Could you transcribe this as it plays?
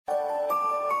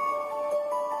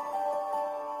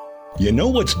You know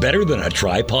what's better than a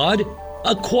tripod?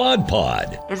 A quad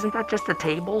pod. Isn't that just a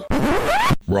table?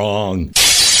 Wrong.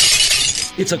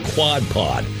 It's a quad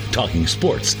pod, talking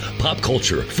sports, pop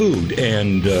culture, food,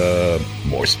 and,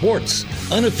 more sports.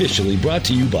 Unofficially brought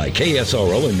to you by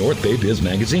KSRO and North Bay Biz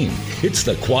Magazine. It's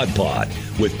the Quad Pod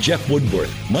with Jeff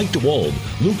Woodworth, Mike DeWald,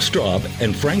 Luke Straub,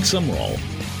 and Frank Sumrall.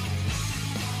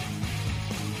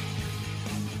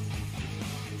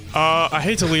 I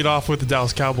hate to lead off with the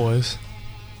Dallas Cowboys,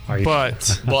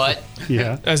 but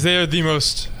yeah, as they are the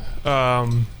most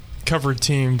covered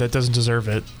team that doesn't deserve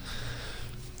it.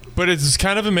 But it's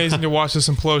kind of amazing to watch this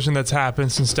implosion that's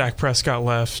happened since Dak Prescott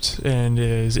left and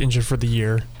is injured for the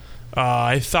year.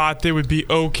 I thought they would be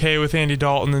okay with Andy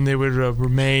Dalton and they would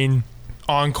remain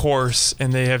on course,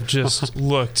 and they have just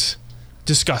looked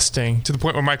disgusting to the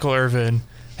point where Michael Irvin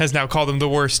has now called them the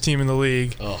worst team in the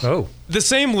league. Oh. The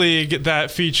same league that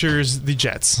features the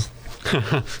Jets.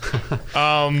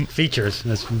 Features.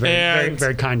 That's very,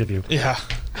 very kind of you. Yeah.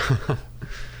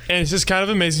 And it's just kind of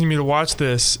amazing to me to watch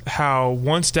this, how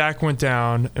once Dak went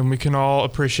down, and we can all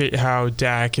appreciate how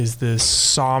Dak is this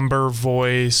somber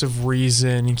voice of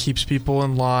reason and keeps people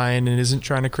in line and isn't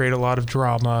trying to create a lot of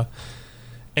drama.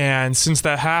 And since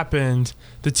that happened,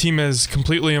 the team has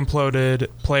completely imploded.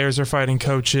 Players are fighting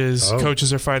coaches.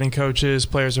 Coaches are fighting coaches.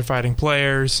 Players are fighting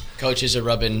players. Coaches are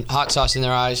rubbing hot sauce in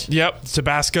their eyes. Yep.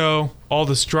 Tabasco. All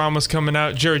this drama's coming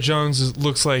out. Jerry Jones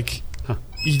looks like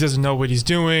he doesn't know what he's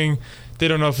doing. They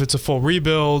don't know if it's a full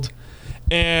rebuild.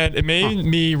 And it made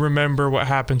me remember what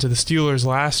happened to the Steelers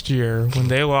last year when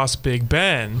they lost Big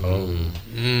Ben,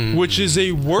 which is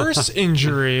a worse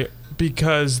injury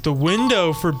because the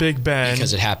window for Big Ben...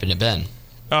 Because it happened to Ben.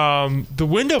 The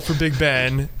window for Big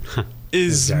Ben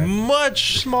is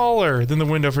much smaller than the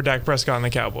window for Dak Prescott and the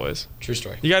Cowboys. True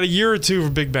story. You got a year or two for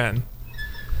Big Ben.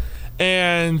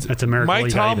 And That's a miracle. Mike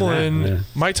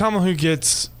Tomlin, who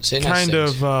gets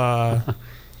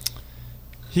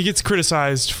he gets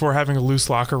criticized for having a loose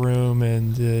locker room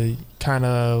and kind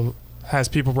of has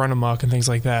people run amok and things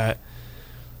like that.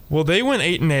 Well, they went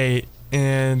 8-8,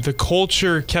 and the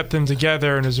culture kept them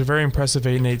together, and it was a very impressive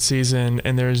 8-8 season.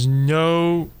 And there's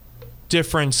no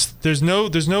difference. There's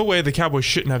no way the Cowboys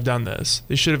shouldn't have done this.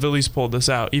 They should have at least pulled this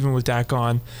out, even with Dak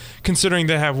on, considering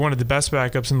they have one of the best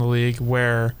backups in the league,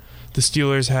 where the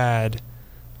Steelers had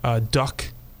Duck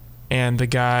and the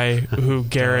guy who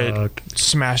Garrett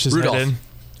smashed his head in.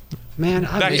 Man,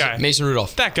 Mason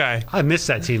Rudolph. That guy. I missed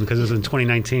that team because it was in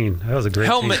 2019. That was a great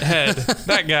Helmet team. head.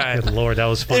 That guy. Good Lord, that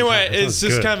was fun. Anyway, it's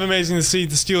just kind of amazing to see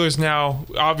the Steelers now,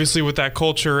 obviously with that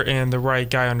culture and the right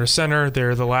guy under center.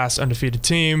 They're the last undefeated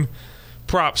team.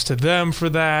 Props to them for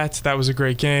that. That was a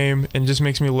great game. And it just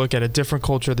makes me look at a different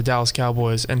culture of the Dallas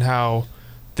Cowboys and how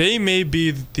they may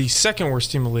be the second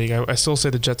worst team in the league. I still say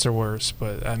the Jets are worse,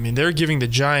 but I mean, they're giving the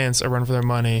Giants a run for their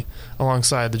money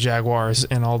alongside the Jaguars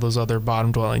and all those other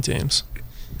bottom-dwelling teams.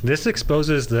 This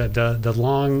exposes the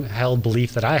long-held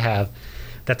belief that I have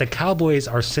that the Cowboys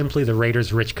are simply the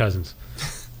Raiders' rich cousins.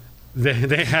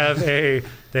 They have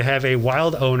a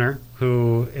wild owner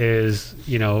who is,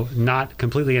 not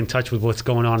completely in touch with what's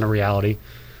going on in reality,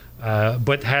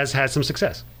 but has had some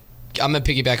success. I'm going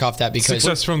to piggyback off that because...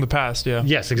 Success from the past, yeah.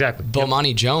 Yes, exactly.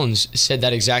 Bomani Jones said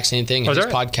that exact same thing in his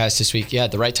podcast this week. Yeah,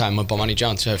 at the right time with Bomani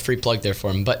Jones. So a free plug there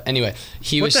for him. But anyway,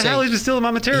 What the hell? He's been stealing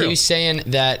my material. He was saying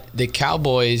that the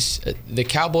Cowboys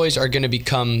are going to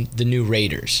become the new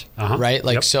Raiders,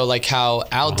 right? So like how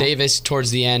Al Davis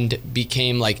towards the end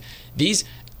became like these...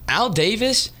 Al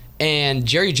Davis and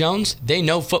Jerry Jones, they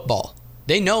know football.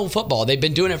 They know football. They've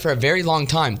been doing it for a very long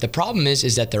time. The problem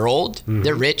is that they're old,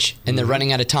 they're rich, and they're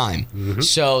running out of time.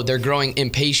 So they're growing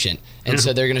impatient, and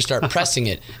so they're going to start pressing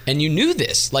it. And you knew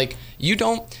this. Like you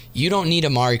don't need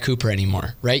Amari Cooper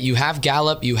anymore, right? You have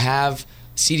Gallup, you have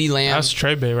CeeDee Lamb. That's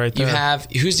Trey Bay right there. You have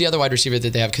who's the other wide receiver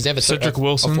that they have? Because they have Cedric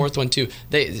Wilson, a fourth one too.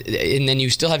 And then you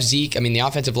still have Zeke. I mean, the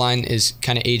offensive line is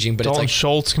kind of aging, but Dalton it's like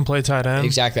Schultz can play tight end.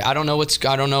 Exactly. I don't know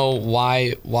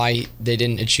why they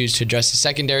didn't choose to address the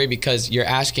secondary, because you're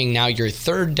asking now your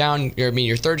third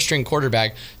string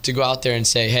quarterback to go out there and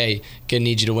say, hey, gonna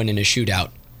need you to win in a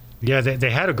shootout. Yeah, they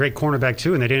had a great cornerback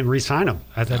too, and they didn't re-sign him.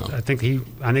 I think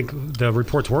the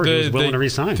reports were he was willing to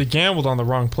re-sign. They gambled on the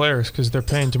wrong players because they're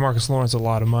paying DeMarcus Lawrence a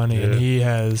lot of money, and he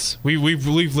has. We've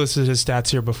listed his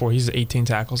stats here before. He's 18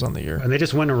 tackles on the year, and they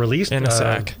just went and released and a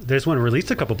sack. They just went and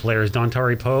released a couple players,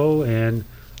 Dontari Poe and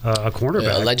a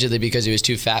cornerback. Allegedly because he was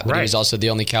too fat, but he was also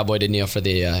the only Cowboy to kneel for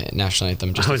the national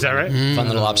anthem. Just is that right? Fun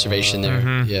little observation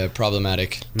there. Yeah,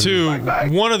 problematic.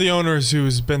 One of the owners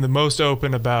who's been the most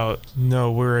open about,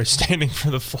 no, we're standing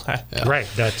for the flag. Yeah. Right,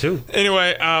 that too.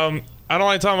 Anyway, I don't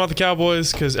like talking about the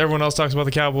Cowboys because everyone else talks about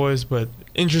the Cowboys, but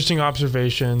interesting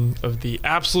observation of the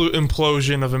absolute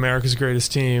implosion of America's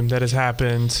greatest team that has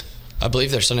happened. I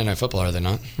believe they're Sunday Night Football, are they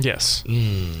not? Yes.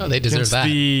 Oh, they deserve Against that.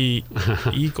 the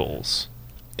Eagles.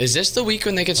 Is this the week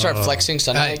when they can start flexing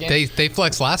Sunday night games? They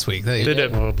flexed last week. They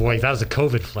did. Oh boy, that was a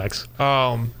COVID flex.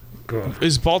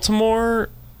 Is Baltimore,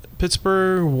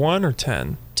 Pittsburgh 1 or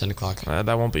 10? 10 o'clock.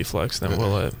 That won't be flex then,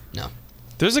 will it? No.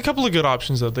 There's a couple of good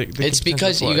options though. It's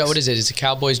because you got, what is it? It's the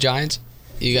Cowboys Giants.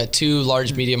 You got two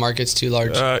large media markets, two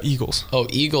large Eagles. Oh,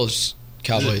 Eagles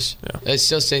Cowboys. Yeah. It's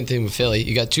still the same thing with Philly.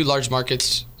 You got two large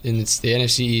markets, and it's the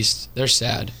NFC East. They're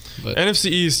sad. But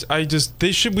NFC East,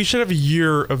 we should have a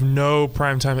year of no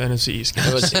primetime NFC East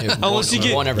games. Unless you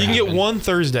can get one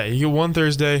Thursday. You get one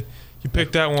Thursday. You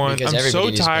pick that one. Because I'm so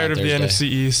tired of the NFC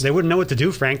East. They wouldn't know what to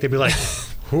do, Frank. They'd be like,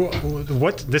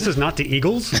 what? This is not the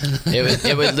Eagles?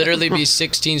 it would literally be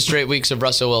 16 straight weeks of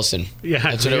Russell Wilson. Yeah,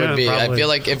 that's what it would be. Probably. I feel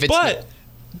like if it's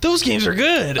those games are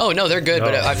good. Oh no, they're good.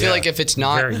 But I feel like if it's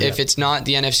not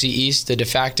the NFC East, the de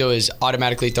facto is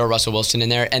automatically throw Russell Wilson in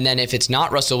there. And then if it's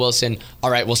not Russell Wilson,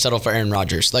 all right, we'll settle for Aaron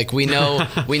Rodgers. Like we know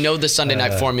the Sunday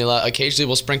night formula. Occasionally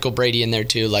we'll sprinkle Brady in there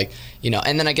too. Like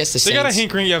and then I guess the Saints. They got a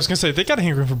hankering. Yeah, I was gonna say they got a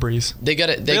hankering for Breeze. They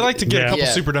like to get a couple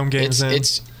Superdome games in.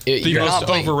 You're not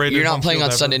playing on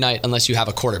ever. Sunday night unless you have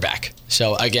a quarterback.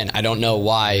 So again, I don't know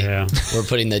why we're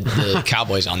putting the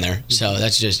Cowboys on there. So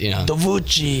that's just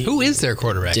Davucci. Who is their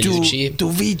quarterback?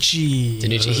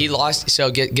 Danucci. He lost.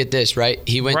 So get this right.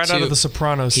 He went out of the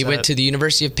Sopranos. He went to the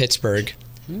University of Pittsburgh.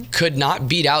 Could not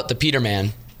beat out the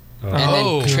Peterman.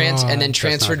 And then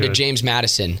transferred to James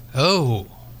Madison. Oh.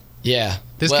 Yeah.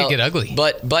 This could get ugly.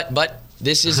 But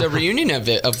this is a reunion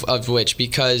of which,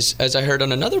 because as I heard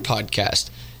on another podcast,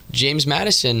 James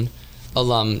Madison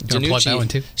alum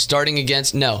Danucci starting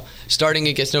against no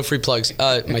free plugs.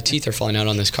 My teeth are falling out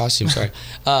on this costume. Sorry.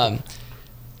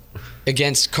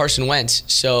 Against Carson Wentz,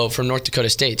 so from North Dakota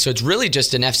State. So it's really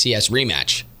just an FCS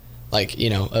rematch, like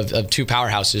of two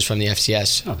powerhouses from the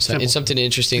FCS. So it's something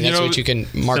interesting. That's what you can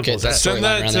market. Send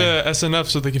that to SNF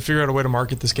so they can figure out a way to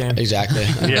market this game. Exactly.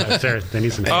 Yeah, they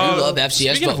need some. I love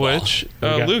FCS speaking football. of which,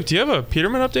 Luke, do you have a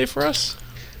Peterman update for us?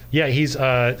 Yeah, he's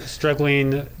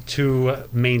struggling to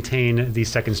maintain the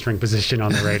second string position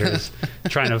on the Raiders,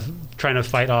 trying to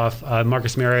fight off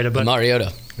Marcus Mariota. But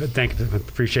Mariota. Thank you,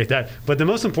 appreciate that. But the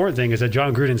most important thing is that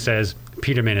John Gruden says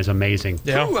Peterman is amazing.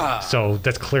 Yeah. So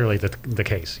that's clearly the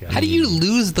case. Yeah. How do you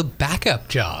lose the backup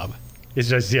job? It's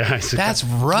just That's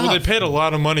rough. Well, they paid a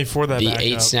lot of money for that. The backup.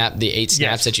 eight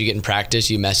snaps that you get in practice,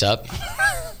 you mess up.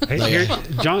 Hey,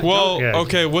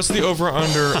 okay. What's the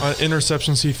over/under on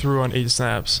interceptions he threw on 8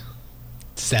 snaps?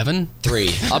 7?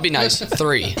 3. I'll be nice.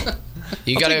 3.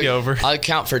 You got take the over. I'll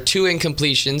count for 2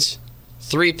 incompletions,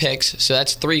 3 picks, so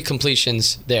that's 3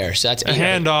 completions there. So that's a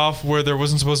handoff where there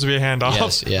wasn't supposed to be a handoff.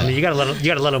 Yes, yeah. I mean, you gotta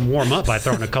let him warm up by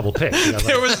throwing a couple picks.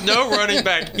 There was no running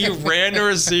back. He ran to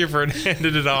receiver and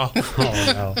handed it off.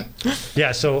 Oh no.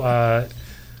 Yeah. So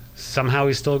somehow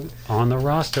he's still on the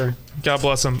roster. God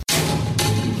bless him.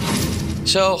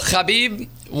 So Khabib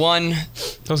won.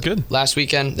 That was good. Last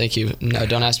weekend. Thank you. No,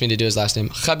 don't ask me to do his last name.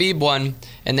 Khabib won,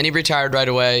 and then he retired right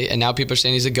away, and now people are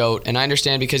saying he's a GOAT. And I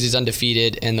understand because he's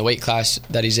undefeated, and the weight class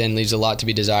that he's in leaves a lot to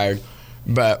be desired.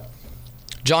 But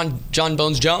John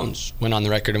Bones Jones went on the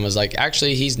record and was like,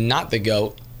 actually, he's not the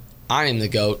GOAT. I am the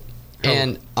GOAT. Oh.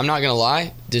 And I'm not going to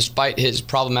lie, despite his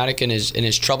problematic and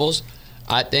his troubles,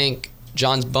 I think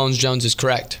John Bones Jones is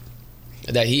correct,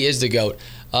 that he is the GOAT.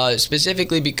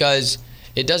 Specifically because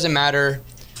it doesn't matter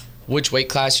which weight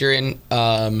class you're in.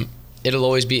 It'll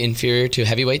always be inferior to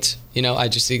heavyweights. I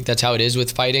just think that's how it is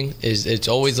with fighting. It's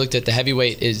always looked at the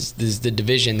heavyweight is the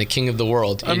division, the king of the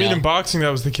world. I mean, in boxing that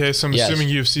was the case. So I'm assuming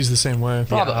UFC's the same way.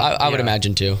 Probably, I would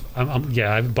imagine too.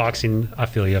 Boxing. I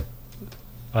feel you.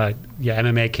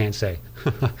 MMA can't say.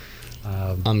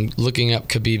 I'm looking up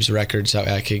Khabib's record so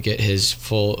I could get his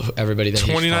full everybody that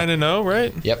 29-0,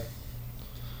 right? Yep.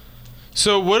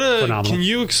 So can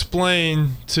you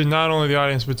explain to not only the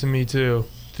audience but to me too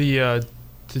the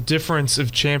difference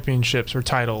of championships or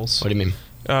titles? What do you mean?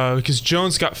 Because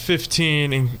Jones got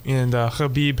 15 and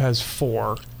Khabib has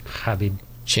 4. Khabib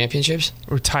championships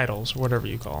or titles, whatever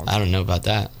you call them. I don't know about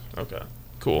that. Okay,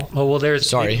 cool. Oh well, I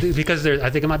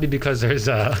think it might be because there's.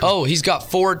 Oh, he's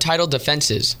got 4 title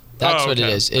defenses. That's what it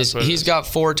is. He's got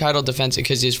 4 title defenses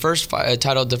because his first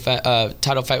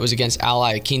title fight was against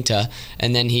Ali Quinta,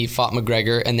 and then he fought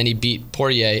McGregor, and then he beat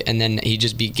Poirier, and then he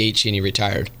just beat Gaethje and he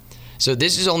retired. So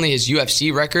this is only his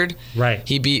UFC record. Right.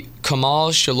 He beat Kamal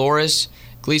Shaloris,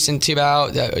 Gleison Tibau,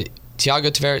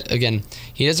 Thiago Tavares. Again,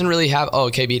 he doesn't really have.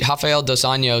 Beat Rafael Dos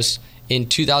Anjos in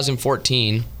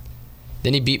 2014.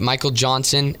 Then he beat Michael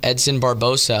Johnson, Edson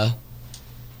Barbosa,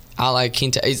 Ali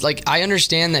Quinta. It's like, I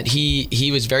understand that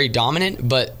he was very dominant,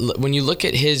 but when you look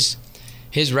at his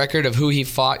record of who he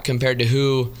fought compared to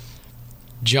who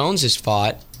Jones has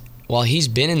fought, while he's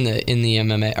been in the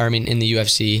MMA, or in the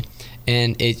UFC,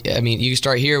 and you can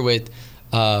start here with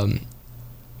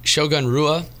Shogun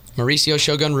Rua, Mauricio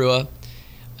Shogun Rua.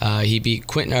 He beat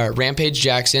Rampage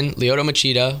Jackson, Lyoto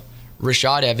Machida,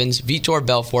 Rashad Evans, Vitor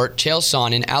Belfort, Chael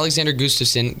Sonnen, Alexander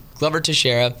Gustafsson, Glover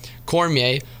Teixeira,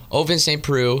 Cormier, Ovince St.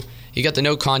 Preux. He got the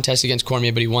no contest against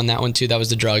Cormier, but he won that one too. That was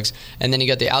the drugs. And then he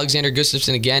got the Alexander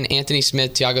Gustafsson again, Anthony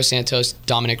Smith, Thiago Santos,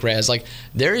 Dominic Reyes. Like,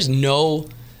 there's no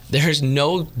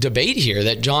debate here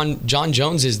that John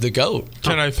Jones is the GOAT.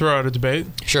 Can I throw out a debate?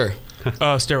 Sure.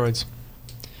 Steroids.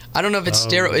 I don't know if it's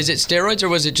steroids. Is it steroids or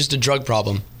was it just a drug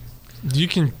problem? You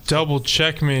can double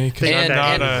check me because I'm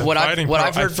not a fighting pro. What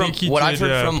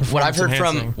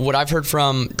I've heard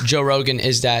from Joe Rogan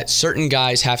is that certain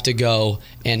guys have to go,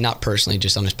 and not personally,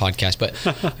 just on this podcast, but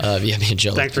me and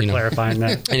Joe. Thanks for clarifying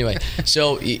that. Anyway,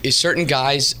 so certain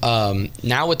guys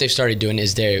now what they've started doing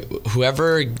is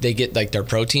whoever they get like their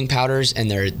protein powders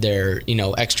and their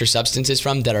extra substances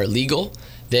from that are legal,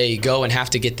 they go and have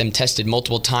to get them tested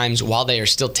multiple times while they are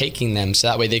still taking them, so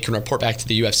that way they can report back to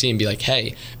the UFC and be like,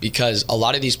 hey, because a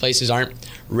lot of these places aren't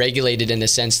regulated in the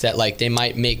sense that like they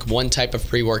might make one type of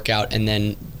pre-workout and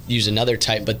then use another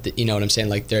type, but you know what I'm saying?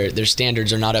 Like their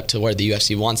standards are not up to where the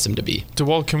UFC wants them to be.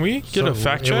 DeWalt, can we get a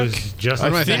fact check? It was just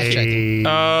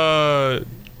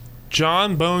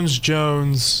John Bones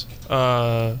Jones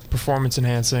performance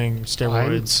enhancing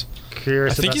steroids.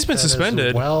 Curious. I think he's been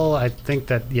suspended. Well, I think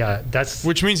that that's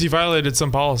which means he violated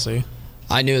some policy.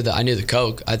 I knew the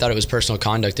coke. I thought it was personal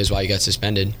conduct is why he got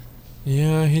suspended.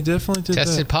 Yeah, he definitely did.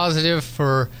 Tested positive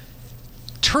for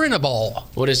Turinabol.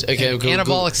 What is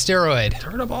anabolic steroid?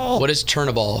 Turinabol. What is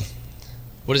Turinabol?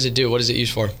 What does it do? What is it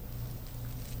used for?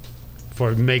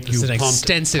 For make you an pump,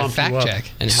 extensive pump fact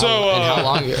check. And how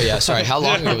long ago? Yeah, sorry. How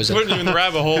long ago was it? Putting you in the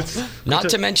rabbit hole. Not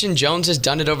to mention, Jones has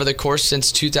done it over the course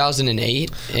since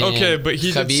 2008. Okay, but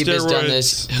Khabib has done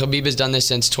this. Khabib has done this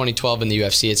since 2012 in the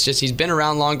UFC. It's just he's been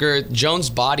around longer.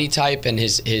 Jones' body type and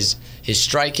his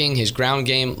striking, his ground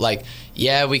game, like.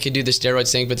 Yeah, we could do the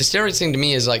steroids thing, but the steroids thing to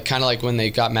me is like kind of like when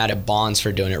they got mad at Bonds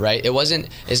for doing it, right?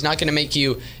 It's not going to make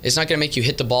you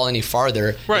hit the ball any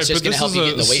farther. Right, it's just going to help you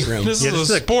get in the weight room. This is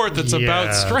a sport that's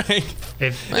about strength.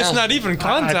 It's not even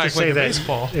contact like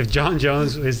baseball. If John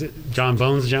Jones is John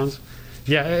Bones Jones,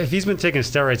 if he's been taking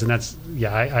steroids, and that's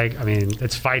I mean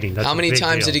it's fighting. That's how many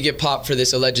times did he get popped for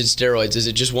this alleged steroids? Is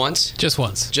it just once? Just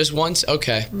once. Just once?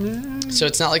 Okay. So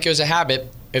it's not like it was a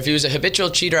habit. If he was a habitual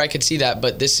cheater, I could see that,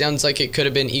 but this sounds like it could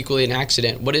have been equally an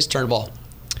accident. What is Turnbull?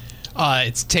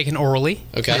 It's taken orally.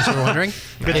 Okay. If you're wondering.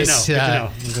 Good to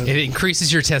know. It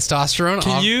increases your testosterone.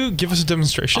 Can you give us a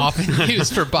demonstration? Often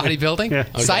used for bodybuilding.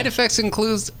 Okay. Side effects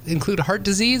include heart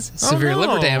disease, severe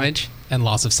liver damage, and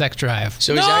loss of sex drive.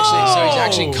 So he's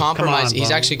actually compromised.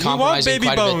 He's actually compromising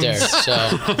quite a bit there.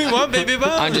 So we want baby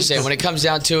bones. I'm just saying, when it comes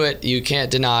down to it, you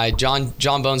can't deny John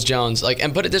Bones Jones. Like,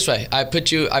 and put it this way: I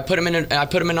put him in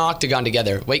an octagon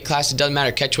together. Weight class, it doesn't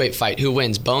matter. Catchweight fight. Who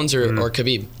wins, Bones or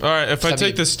Khabib? All right. If I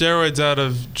take the steroids out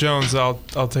of Jones,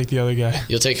 I'll take the other guy.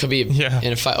 You'll take Khabib. Yeah.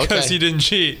 In a fight. Okay. Because he didn't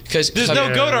cheat. Because there's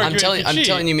no GOAT argument. I'm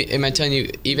telling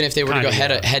you, even if they were to go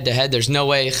head to head, there's no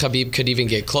way Khabib could even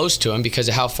get close to him because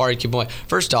of how far he could go.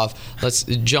 First off,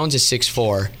 Jones is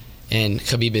 6'4", and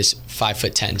Khabib is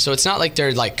 5'10". So it's not like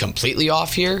they're like completely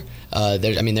off here.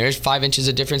 There's 5 inches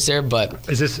of difference there, but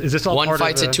is this all one part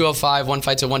fight's of at 205, one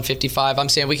fight's at 155. I'm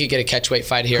saying we could get a catchweight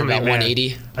fight here about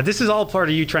 180. This is all part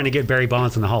of you trying to get Barry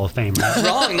Bonds in the Hall of Fame. Right?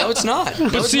 Wrong? No, it's not.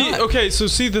 But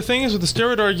the thing is with the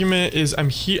steroid argument is I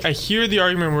hear the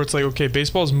argument where it's like, okay,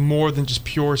 baseball is more than just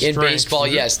pure strength. In baseball,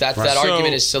 yes, that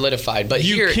argument is solidified. But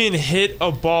you can hit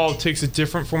a ball. It takes a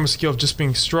different form of skill of just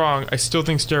being strong. I still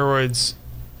think steroids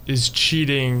is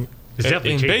cheating.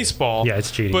 In baseball, it's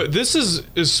cheating. But this is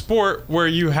a sport where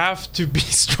you have to be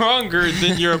stronger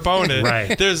than your opponent.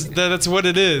 Right. That's what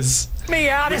it is. Me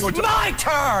out. It's my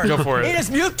turn. Go for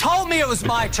it. You told me it was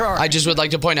my turn. I just would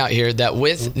like to point out here that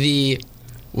with the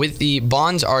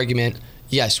Bonds argument,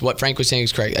 yes, what Frank was saying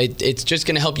is correct. It's just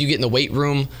going to help you get in the weight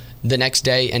room the next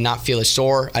day and not feel as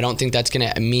sore. I don't think that's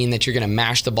going to mean that you're going to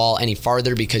mash the ball any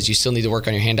farther because you still need to work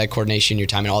on your hand-eye coordination, your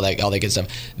time, and all that good stuff.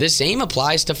 The same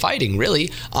applies to fighting,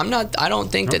 really. I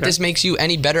don't think that this makes you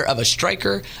any better of a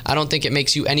striker. I don't think it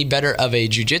makes you any better of a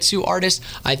jiu-jitsu artist.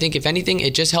 I think if anything,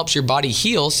 it just helps your body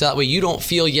heal so that way you don't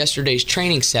feel yesterday's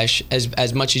training sesh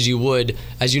as much as you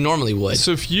normally would. So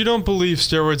if you don't believe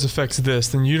steroids affects this,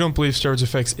 then you don't believe steroids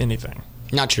affects anything.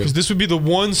 Not true. Because this would be the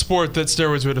one sport that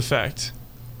steroids would affect,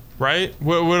 right?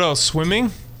 What else?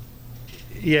 Swimming?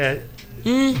 Yeah.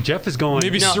 Jeff is going.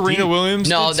 Maybe Serena Williams.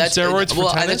 No, did that's steroids for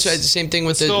well. tennis? That's the same thing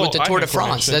with the Tour de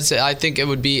France. I think it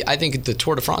would be. I think the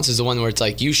Tour de France is the one where it's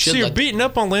like you should. So you're beating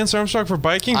up on Lance Armstrong for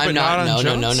biking, but not on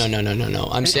Jones? No.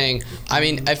 I'm saying. I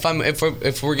mean,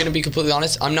 if we're gonna be completely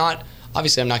honest, I'm not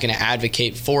going to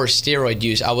advocate for steroid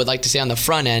use. I would like to say on the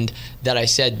front end that I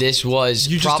said this was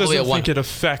probably think it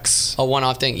affects a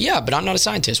one-off thing. Yeah, but I'm not a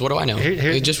scientist. What do I know?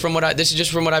 This is just from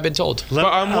what I've been told. But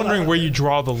I'm wondering where you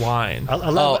draw the line.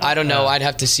 I don't know. I'd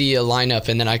have to see a lineup,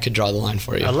 and then I could draw the line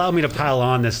for you. Allow me to pile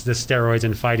on this steroids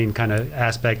and fighting kind of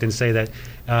aspect and say that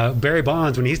Barry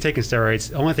Bonds, when he's taking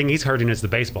steroids, the only thing he's hurting is the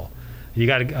baseball. You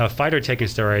got a fighter taking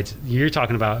steroids, you're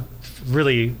talking about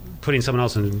really putting someone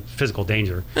else in physical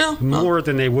danger more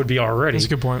than they would be already. That's a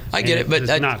good point. I get it, but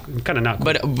it's not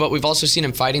cool. But we've also seen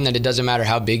him fighting that it doesn't matter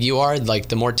how big you are, like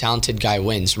the more talented guy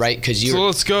wins, right? Because so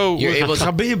let's go you're with able to,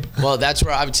 Khabib. Well, that's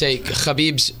where I would say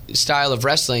Khabib's style of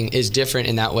wrestling is different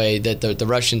in that way, that the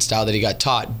Russian style that he got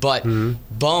taught. But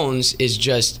Bones is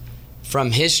just, from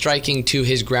his striking to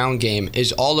his ground game,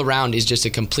 is all around is just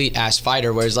a complete ass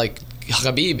fighter. Whereas like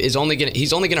Khabib is only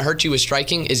gonna hurt you with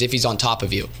striking is if he's on top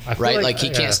of you, right? Like he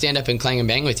can't stand up and clang and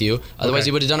bang with you. Otherwise,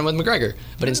 he would have done it with McGregor.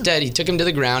 But instead, he took him to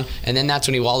the ground, and then that's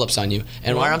when he wallops on you.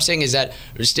 And what I'm saying is that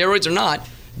steroids or not,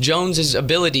 Jones's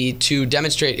ability to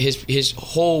demonstrate his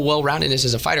whole well-roundedness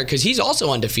as a fighter, because he's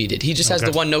also undefeated. He just has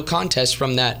the one no contest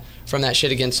from that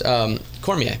shit against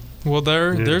Cormier. Well,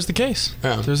 there's the case.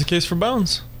 Yeah. There's the case for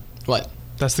Bones. What?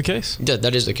 That's the case.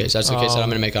 That is the case. That's the case that I'm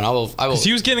going to make on. I will. Because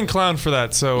he was getting clowned for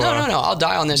that. So no. I'll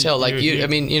die on this hill. Like I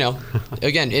mean, you know,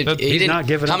 again, he didn't. Not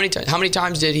giving how many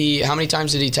times did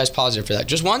he test positive for that?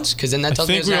 Just once? Because then that tells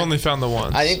me. I think we only found the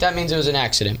one. I think that means it was an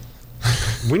accident.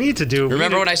 We need to do.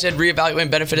 Remember when I said reevaluate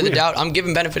benefit of the doubt? I'm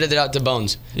giving benefit of the doubt to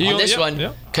Bones on this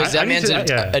one because that man's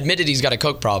admitted he's got a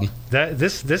coke problem.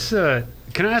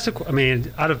 Can I ask I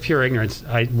mean, out of pure ignorance,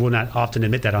 I will not often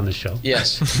admit that on this show.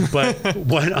 Yes. But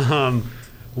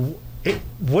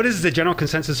what is the general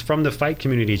consensus from the fight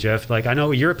community, Jeff? Like, I know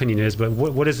what your opinion is, but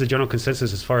what is the general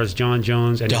consensus as far as John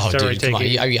Jones and steroid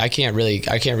taking? I can't really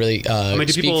speak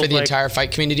for the entire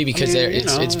fight community because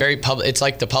it's very public. It's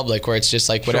like the public where it's just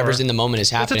like whatever's in the moment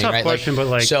is happening. That's a tough right? question,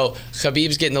 but so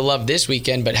Khabib's getting the love this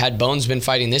weekend, but had Bones been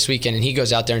fighting this weekend and he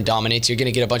goes out there and dominates, you're going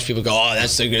to get a bunch of people go, oh,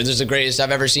 this is the greatest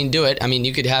I've ever seen do it. I mean,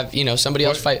 you could have somebody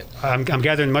else fight. I'm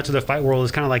gathering much of the fight world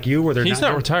is kind of like you, where he's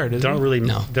not retired. They don't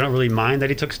really mind that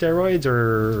he took steroids,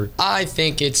 or I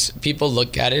think people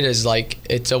look at it as like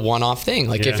it's a one-off thing.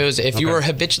 Like if you were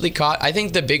habitually caught, I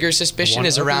think the bigger suspicion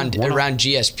is around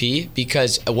GSP,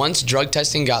 because once drug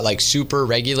testing got like super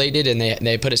regulated and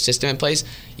they put a system in place,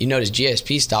 you notice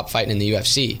GSP stopped fighting in the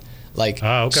UFC. Like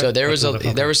so there was a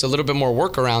little bit more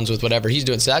workarounds with whatever he's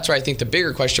doing. So that's where I think the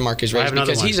bigger question mark is raised,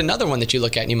 because he's another one that you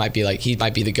look at and you might be like, he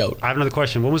might be the GOAT. I have another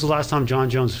question. When was the last time John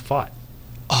Jones fought?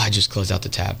 Oh, I just closed out the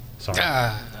tab. Sorry.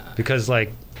 Because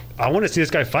like, I want to see this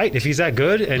guy fight if he's that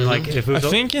good, and like if it was I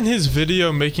think in his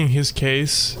video making his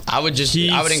case, I would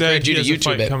encourage you to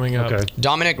YouTube it. Coming up. Okay.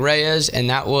 Dominic Reyes, and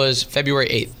that was February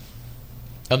 8th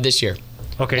of this year.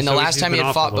 Okay. And the last time he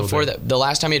had fought before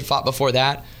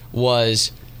that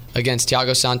was against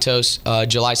Thiago Santos,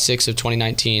 July 6th of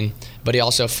 2019. But he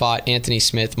also fought Anthony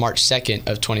Smith March 2nd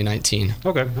of 2019.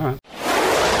 Okay. All right.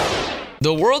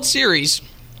 The World Series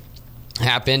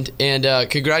happened,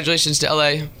 and congratulations to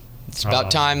LA. It's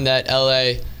about time that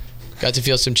LA got to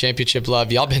feel some championship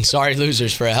love. Y'all been sorry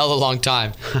losers for a hell of a long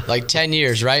time. Like 10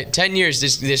 years, right? 10 years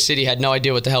this city had no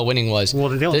idea what the hell winning was. Well,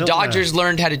 the Dodgers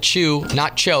learned how to chew,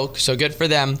 not choke, so good for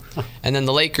them. And then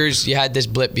the Lakers, you had this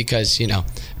blip because,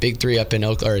 Big Three up in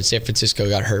Oakland or in San Francisco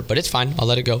got hurt. But it's fine. I'll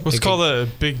let it go. Let's call that a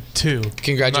Big Two.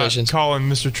 Congratulations. Not calling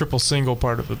Mr. Triple Single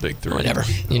part of a Big Three. Whatever.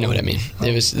 You know what I mean.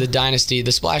 It was the dynasty.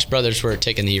 The Splash Brothers were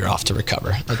taking the year off to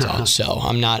recover. That's all. So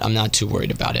I'm not too worried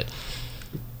about it.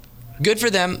 Good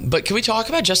for them, but can we talk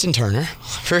about Justin Turner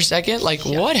for a second? Like,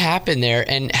 what happened there?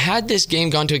 And had this game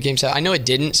gone to a Game 7? I know it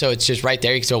didn't, so it's just right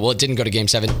there. So, it didn't go to Game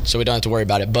 7, so we don't have to worry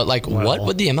about it. But, like, what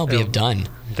would the MLB have done?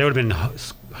 They would have been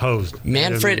hosed.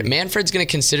 Manfred's going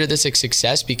to consider this a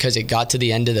success because it got to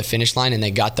the end of the finish line and they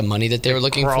got the money that they were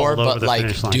looking for. But, like,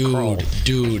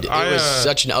 dude, it was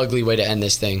such an ugly way to end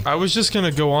this thing. I was just going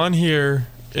to go on here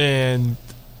and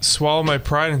swallow my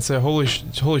pride and say, holy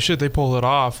shit, they pulled it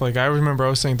off. Like, I remember I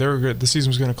was saying they were good. The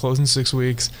season was going to close in 6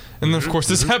 weeks, and then of course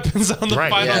this happens on the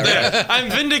final day. Right.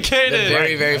 I'm vindicated. The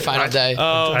very, very final day.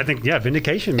 I think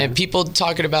vindication. Man. And people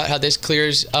talking about how this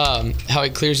clears, how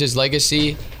it clears his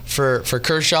legacy for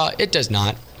Kershaw. It does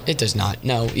not. It does not.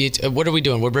 No. What are we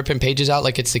doing? We're ripping pages out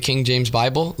like it's the King James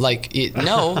Bible?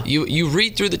 No. You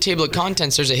read through the table of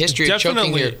contents. There's a history of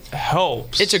choking here. Definitely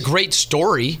helps. It's a great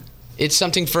story. It's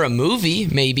something for a movie,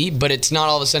 maybe, but it's not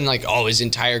all of a sudden like, oh, his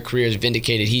entire career is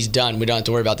vindicated. He's done. We don't have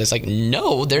to worry about this. Like,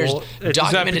 no, there's documented Is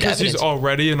that because evidence. he's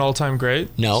already an all-time great?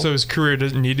 No. So his career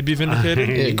doesn't need to be vindicated?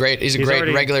 He's a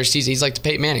great regular season. He's like the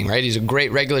Peyton Manning, right? He's a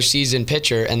great regular season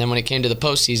pitcher, and then when it came to the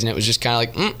postseason, it was just kind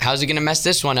of like, how's he going to mess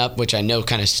this one up? Which I know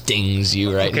kind of stings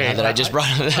you now that I just brought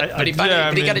up. But he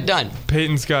got it done.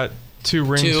 Peyton's got 2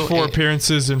 rings, 4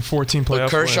 appearances, and 14 playoff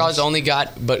wins. Kershaw's only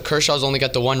got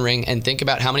the 1 ring. And think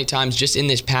about how many times just in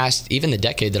this past, even the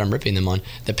decade that I'm ripping them on,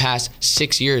 the past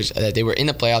 6 years that they were in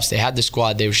the playoffs, they had the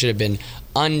squad, they should have been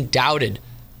undoubted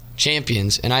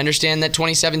champions. And I understand that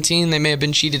 2017 they may have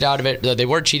been cheated out of it. They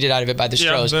were cheated out of it by the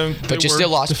Stros, but you still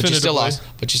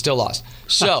lost.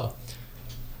 So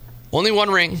only 1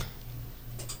 ring.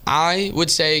 I would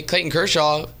say Clayton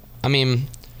Kershaw. I mean.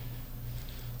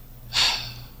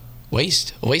 A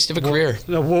waste of a career.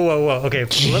 Whoa. Okay.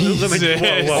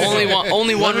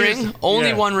 Only one ring.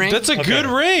 Only one ring. That's a good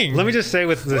ring. Let me just say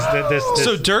with this.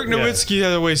 So Dirk Nowitzki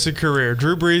had a wasted career.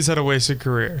 Drew Brees had a wasted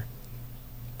career.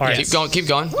 All right. Keep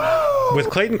going. With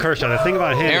Clayton Kershaw, the thing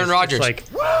about him Aaron Rodgers. Like,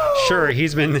 sure,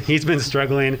 he's been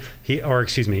struggling. He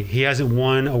hasn't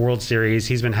won a World Series.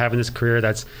 He's been having this career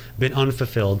that's been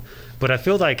unfulfilled. But I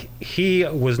feel like he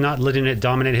was not letting it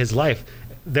dominate his life.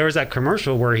 There was that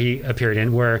commercial where he appeared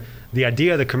in where the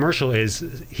idea of the commercial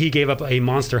is he gave up a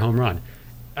monster home run.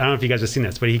 I don't know if you guys have seen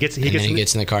this, but he gets in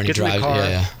the car and he drives.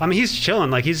 Yeah. I mean, he's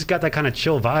chilling. Like, he's got that kind of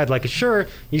chill vibe. Like, sure,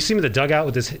 you see him in the dugout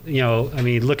with this,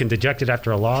 looking dejected after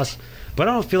a loss, but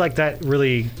I don't feel like that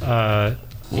really. It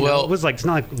was like, it's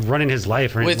not like running his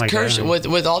life or anything like that.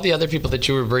 With all the other people that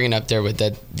you were bringing up there with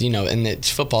that, and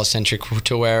it's football centric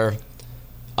to where.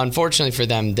 Unfortunately for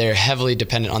them, they're heavily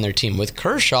dependent on their team. With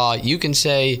Kershaw, you can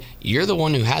say you're the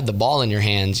one who had the ball in your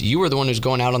hands. You were the one who's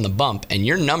going out on the bump, and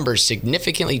your numbers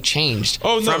significantly changed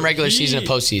from regular season to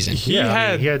postseason. He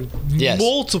had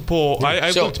multiple. I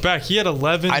looked back. He had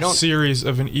 11 series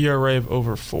of an ERA of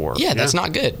over 4. Yeah, that's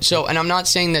not good. So, and I'm not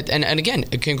saying that. And again,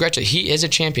 congratulations. He is a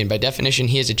champion by definition.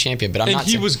 He is a champion. But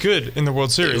he was good in the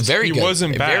World Series. He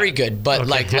wasn't bad. Very good. But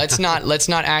let's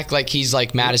not act like he's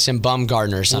like Madison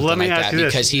Bumgarner or something like that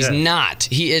because he's not.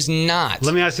 He is not.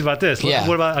 Let me ask you about this. Yeah.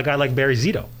 What about a guy like Barry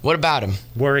Zito? What about him?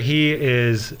 Where he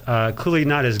is clearly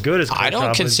not as good as Kershaw. I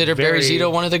don't consider Barry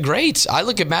Zito one of the greats. I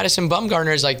look at Madison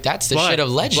Bumgarner as like, that's the shit of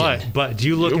legend. But do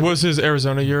you look at... Was his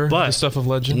Arizona year the stuff of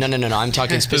legend? No. I'm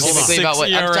talking specifically about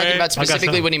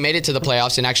when he made it to the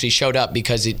playoffs and actually showed up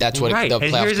because that's what the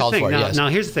playoffs called for. Now,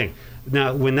 here's the thing.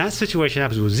 Now, when that situation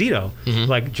happens with Zito,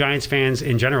 like Giants fans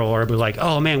in general are like,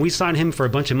 oh, man, we signed him for a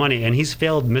bunch of money, and he's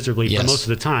failed miserably for most of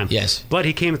the time. Yes. But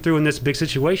he came through in this big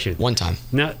situation. One time.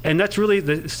 Now, and that's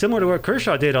really similar to what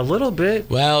Kershaw did a little bit.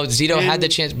 Well, Zito had the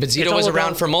chance, but Zito was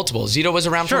around for multiple. Zito was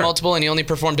around for multiple, and he only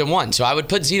performed in one. So I would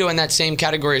put Zito in that same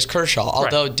category as Kershaw.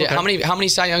 Although, how many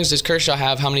Cy Youngs does Kershaw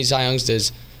have? How many Cy Youngs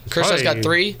does... Kershaw's got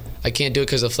 3. I can't do it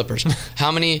because of the flippers.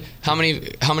 How many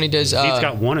does... He's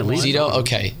got 1 at least. Zito?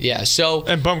 Okay, yeah. So...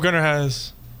 And Bumgarner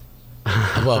has...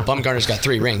 Well, Bumgarner's got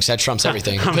 3 rings. That trumps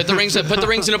everything. Put the rings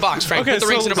in a box, Frank. Okay, put the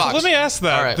rings in a box. Let me ask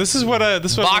that. All right. This is what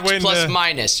box plus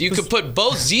minus. You could put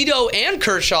both Zito and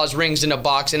Kershaw's rings in a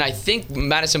box, and I think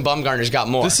Madison Bumgarner's got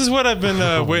more. This is what I've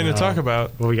been waiting to talk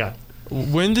about. What we got?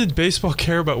 When did baseball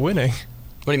care about winning?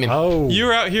 What do you mean? Oh. You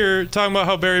were out here talking about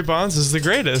how Barry Bonds is the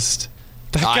greatest.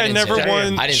 That guy never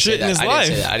won shit in his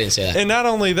life. I didn't say that. And not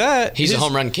only that, he's a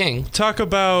home run king. Talk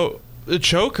about a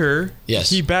choker.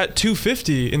 Yes. He bat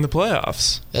 250 in the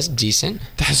playoffs. That's decent.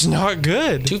 That's not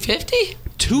good. 250?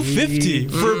 250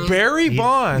 for Barry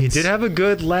Bonds. He did have a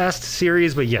good last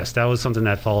series, but yes, that was something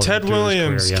that followed. Ted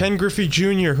Williams, career, Ken Griffey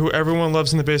Jr., who everyone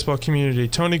loves in the baseball community,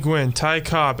 Tony Gwynn, Ty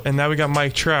Cobb, and now we got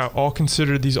Mike Trout, all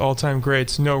considered these all-time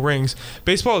greats, no rings.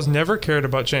 Baseball has never cared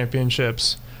about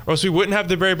championships. Or else we wouldn't have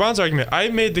the Barry Bonds argument. I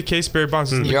made the case Barry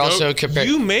Bonds is the GOAT.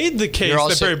 You made the case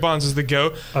that Barry Bonds is the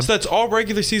GOAT. So that's all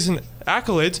regular season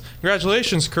accolades.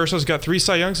 Congratulations, Kershaw's got 3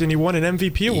 Cy Youngs and he won an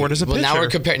MVP award as a pitcher.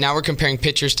 Now we're comparing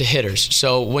pitchers to hitters.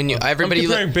 So when I'm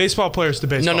comparing baseball players to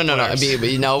baseball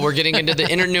players. No, we're getting into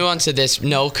the inner nuance of this.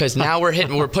 No, because now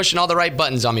we're pushing all the right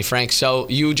buttons on me, Frank. So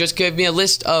you just gave me a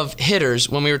list of hitters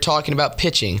when we were talking about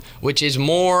pitching, which is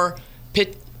more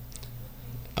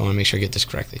I want to make sure I get this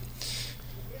correctly.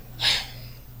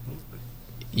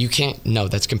 You can't. No,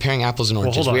 that's comparing apples and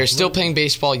oranges. We are still playing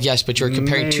baseball, yes, but you're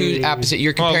comparing two opposite.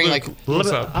 You're comparing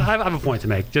I have a point to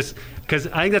make, just because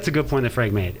I think that's a good point that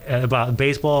Frank made about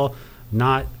baseball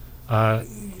not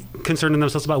concerning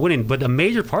themselves about winning. But a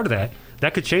major part of that,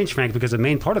 that could change, Frank, because the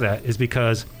main part of that is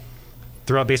because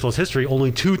throughout baseball's history,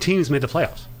 only 2 teams made the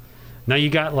playoffs. Now you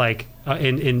got like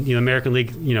in the American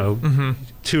League,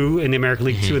 2 in the American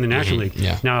League, 2 in the National League.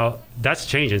 Yeah. Now that's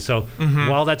changing. So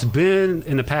while that's been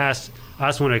in the past, I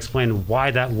just want to explain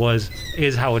why that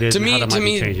is how it is. And how that might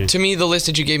be changing. To me, the list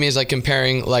that you gave me is like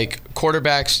comparing like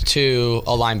quarterbacks to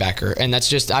a linebacker, and that's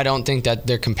just, I don't think that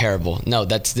they're comparable. No,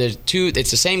 it's the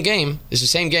same game. It's the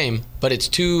same game, but it's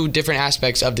 2 different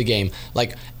aspects of the game.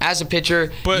 Like as a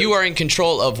pitcher, you are in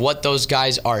control of what those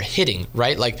guys are hitting,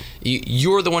 right? Like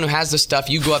you're the one who has the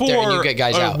stuff. You go up there and you get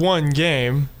guys out. One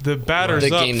game, the batter's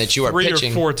the up game that you are 3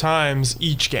 pitching. or 4 times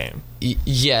each game.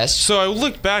 Yes. So I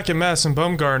look back at Madison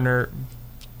Bumgarner.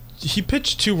 He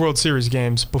pitched 2 World Series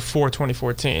games before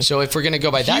 2014. So if we're going to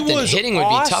go by that, then hitting would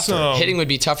be tougher. Hitting would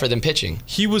be tougher than pitching.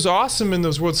 He was awesome in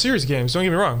those World Series games. Don't get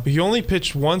me wrong, but he only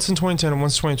pitched once in 2010 and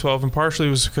once in 2012, and partially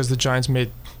it was because the Giants made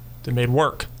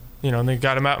work, and they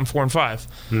got him out in 4 and 5.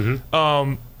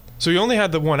 So he only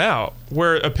had the 1 out.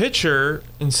 Where a pitcher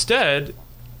instead,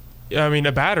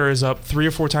 a batter is up 3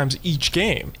 or 4 times each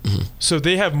game, so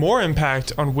they have more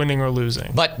impact on winning or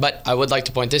losing. But I would like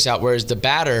to point this out. Whereas the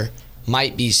batter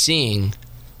might be seeing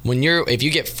if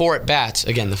you get 4 at bats,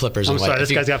 again, the flippers. I'm sorry,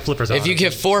 this guy's got flippers on. If you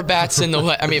get 4 bats in the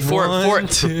way,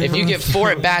 if you get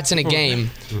 4 at bats in a game,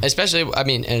 especially,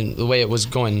 and the way it was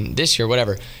going this year,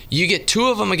 whatever, you get 2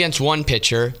 of them against one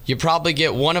pitcher, you probably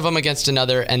get 1 of them against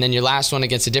another, and then your last one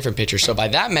against a different pitcher. So by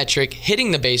that metric, hitting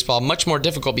the baseball much more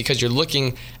difficult because you're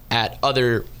looking at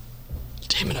other.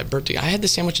 Damn it! I burped it. I had the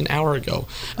sandwich an hour ago.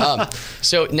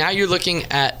 So now you're looking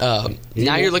at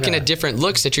at different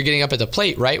looks that you're getting up at the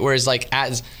plate, right? Whereas like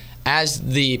as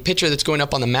the pitcher that's going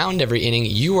up on the mound every inning,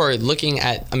 you are looking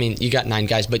at. You got 9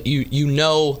 guys, but you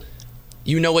know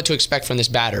what to expect from this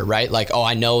batter, right? Like,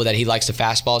 I know that he likes the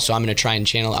fastball, so I'm going to try and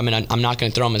channel. I'm not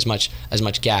going to throw him as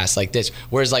much gas like this.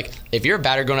 Whereas like if you're a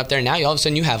batter going up there now, all of a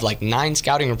sudden you have like 9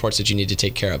 scouting reports that you need to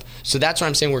take care of. So that's what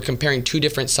I'm saying. We're comparing 2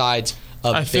 different sides.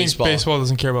 I think baseball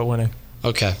doesn't care about winning.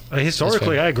 Okay.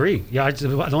 Historically, I agree. Yeah,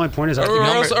 the only point is,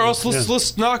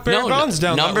 let's knock Barry Bonds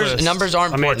down. Numbers are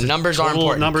important. Numbers are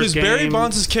important. Because Barry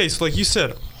Bonds' case, like you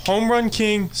said, home run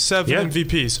king, 7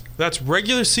 MVPs. That's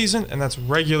regular season, and that's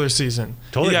regular season.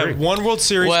 Totally he agree. had 1 World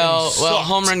Series. Well,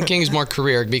 home run king's more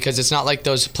career because it's not like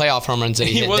those playoff home runs that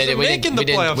he hit. We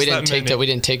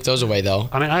didn't take those away though.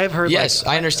 I have heard. Yes,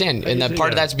 I understand, and that part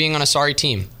of that's being on a sorry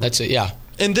team. That's it. Yeah.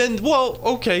 And then,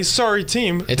 sorry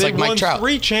team. It's they like Mike won Trout.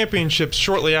 3 championships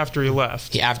shortly after he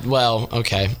left.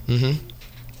 Okay.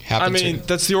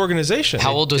 That's the organization.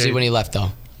 How old was he when he left,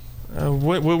 though?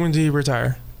 When did he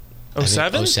retire?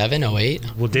 07? 07,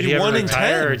 08? Well, did he ever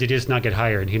retire, or did he just not get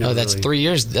hired? That's 3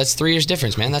 years. That's 3 years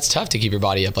difference, man. That's tough to keep your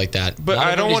body up like that. But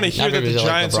I don't want to hear that the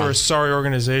Giants are a sorry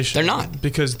organization. They're not.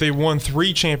 Because they won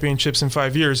 3 championships in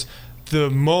 5 years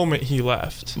the moment he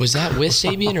left. Was that with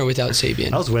Sabian or without Sabian?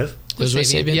 That was with. It was with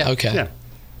Sabian? Yeah. Okay.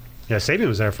 Yeah, Sabian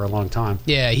was there for a long time.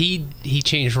 Yeah, he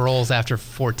changed roles after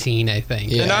 14, I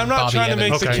think. Yeah. And I'm not Bobby trying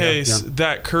Evans. to make the case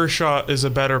that Kershaw is a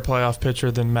better playoff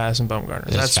pitcher than Madison Bumgarner.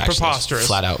 That's preposterous.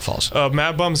 Flat out false.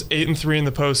 Matt Bum's 8-3 in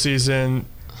the postseason.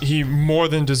 He more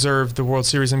than deserved the World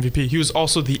Series MVP. He was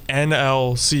also the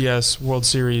NLCS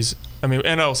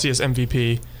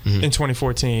MVP in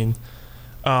 2014.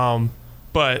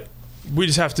 But we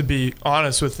just have to be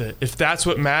honest with it. If that's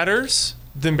what matters,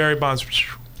 then Barry Bonds.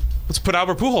 Let's put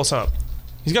Albert Pujols up.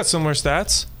 He's got similar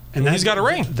stats, and he's got a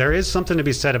ring. There is something to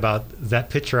be said about that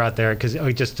pitcher out there because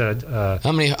he just.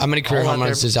 How many career home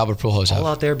runs does Albert Pujols have? All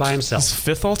out there by himself. He's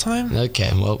 5th all time.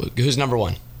 Okay, well, who's number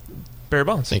 1? Barry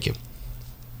Bonds. Thank you.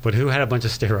 But who had a bunch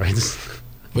of steroids?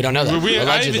 We don't know that.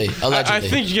 Allegedly. I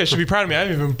think you guys should be proud of me. I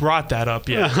haven't even brought that up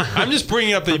yet. I'm just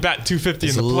bringing up that he bat 250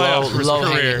 in the playoffs for his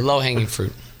career. Low hanging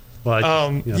fruit.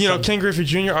 Well, Ken Griffey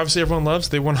Jr. obviously everyone loves.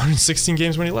 They won 116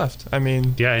 games when he left. I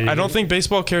don't think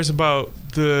baseball cares about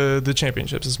the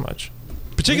championships as much.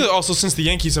 Particularly also since the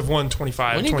Yankees have won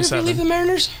 25, when did 27. Griffey leave the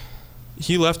Mariners?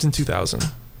 He left in 2000.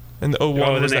 And the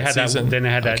 01 was that season. Then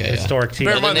they had that historic team.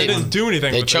 Bear in mind, they didn't do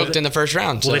anything. They choked in the first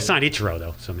round. Well, they signed Ichiro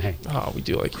though, so hey. Oh, we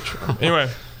do like Ichiro.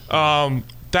 Anyway,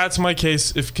 that's my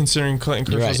case if considering Clayton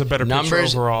Kershaw is a better pitcher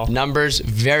overall. Numbers,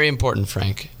 very important,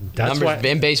 Frank. Numbers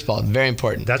in baseball, very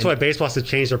important. That's why baseball has to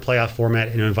change their playoff format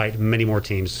and invite many more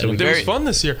teams. So it was fun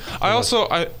this year.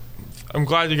 I'm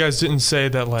glad you guys didn't say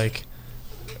that,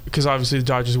 because obviously the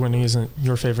Dodgers winning isn't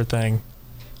your favorite thing,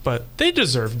 but they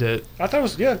deserved it. I thought it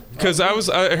was good. Because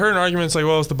I heard an argument it's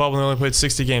it's the bubble and they only played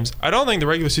 60 games. I don't think the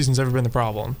regular season's ever been the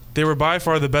problem. They were by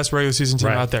far the best regular season team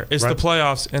out there. It's the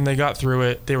playoffs, and they got through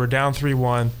it. They were down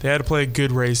 3-1. They had to play a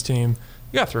good Rays team.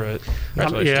 You got through it.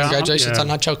 Congratulations. Congratulations on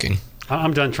not choking.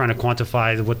 I'm done trying to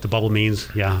quantify what the bubble means.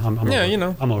 Yeah, I'm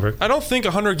over it. I don't think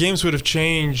 100 games would have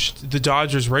changed the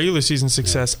Dodgers' regular season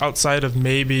success outside of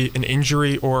maybe an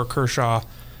injury or Kershaw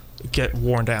get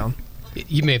worn down.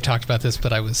 You may have talked about this,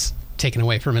 but I was taken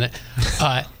away for a minute.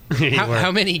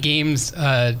 How many games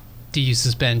do you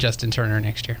suspend Justin Turner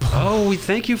next year? Oh, we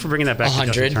thank you for bringing that back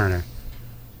 100. to Justin Turner.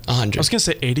 100. I was going to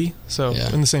say 80, so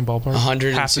in the same ballpark.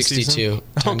 162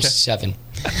 times 7.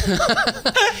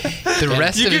 The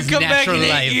rest of his natural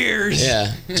life. Years.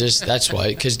 Yeah, just that's why.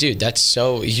 Because, dude, that's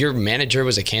so. Your manager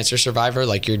was a cancer survivor.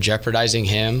 Like, you're jeopardizing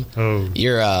him. Oh.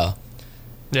 You're,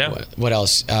 Yeah. What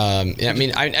else? I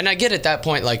mean, I get at that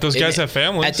point, like. Those guys have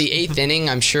families. At the 8th inning,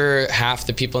 I'm sure half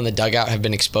the people in the dugout have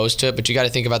been exposed to it, but you got to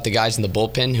think about the guys in the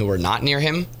bullpen who were not near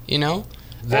him, you know?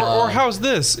 Or how's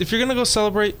this? If you're going to go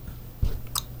celebrate,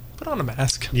 put on a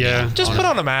mask. Yeah. Just put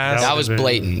on a mask. That was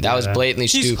blatant. That was blatantly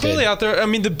stupid. He's clearly out there. I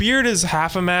mean, the beard is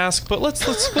half a mask, but let's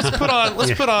put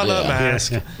on a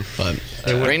mask. But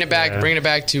bringing it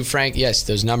back to Frank. Yes,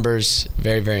 those numbers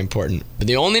very, very important. But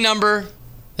the only number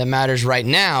that matters right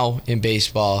now in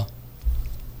baseball,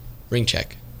 ring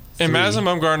check. And Madison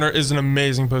Bumgarner is an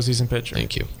amazing postseason pitcher.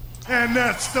 Thank you. And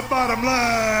that's the bottom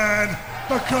line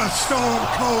because Stone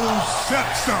Cold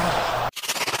said so.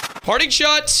 Parting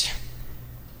shots.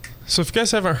 So if you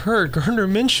guys haven't heard, Gardner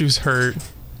Minshew's hurt,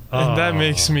 and that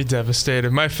makes me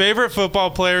devastated. My favorite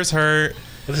football player's hurt.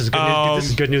 This is good news. This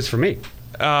is good news for me.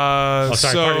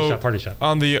 Parting shot.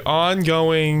 On the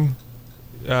ongoing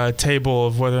table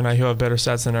of whether or not he'll have better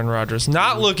stats than Aaron Rodgers,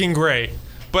 not looking great,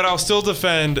 but I'll still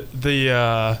defend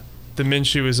the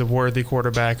Minshew is a worthy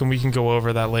quarterback, and we can go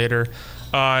over that later.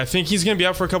 I think he's going to be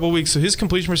out for a couple of weeks, so his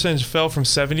completion percentage fell from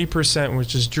 70%,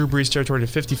 which is Drew Brees territory, to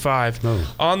 55%.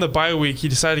 Oh. On the bye week, he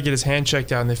decided to get his hand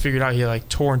checked out, and they figured out he had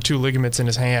torn 2 ligaments in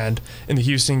his hand in the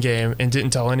Houston game and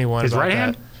didn't tell anyone His about right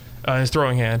that. hand? His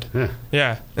throwing hand.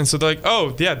 Yeah. And so they're like,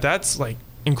 oh, yeah, that's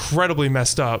incredibly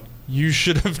messed up. You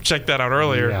should have checked that out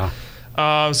earlier. Yeah.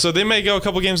 So they may go a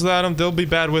couple games without him. They'll be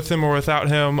bad with him or without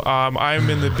him. I'm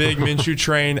in the big Minshew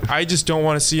train. I just don't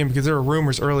want to see him because there were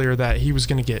rumors earlier that he was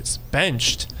going to get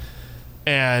benched.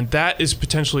 And that is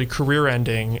potentially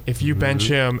career-ending if you bench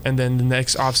him and then the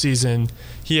next offseason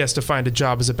he has to find a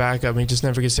job as a backup and he just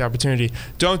never gets the opportunity.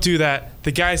 Don't do that.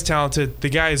 The guy's talented. The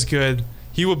guy is good.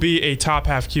 He will be a top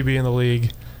half QB in the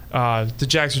league. The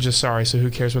Jags are just sorry, so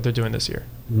who cares what they're doing this year?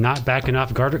 Not backing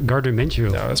off Gardner Minshew.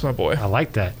 No, that's my boy. I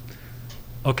like that.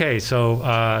 Okay,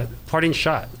 so parting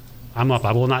shot. I'm up.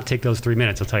 I will not take those 3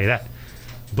 minutes, I'll tell you that.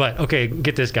 But, okay,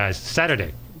 get this, guys.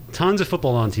 Saturday. Tons of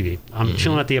football on TV. I'm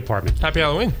chilling at the apartment. Happy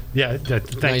Halloween. Yeah. No,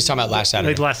 he's talking about last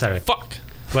Saturday. Last Saturday. Fuck.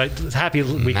 But happy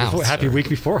week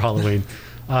before Halloween.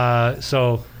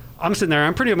 So I'm sitting there.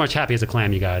 I'm pretty much happy as a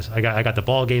clam, you guys. I got the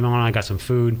ball game on. I got some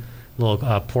food, a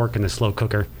little pork in the slow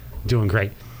cooker. Doing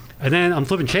great. And then I'm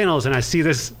flipping channels and I see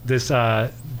this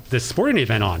sporting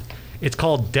event on. It's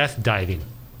called Death Diving.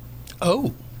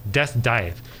 Oh. Death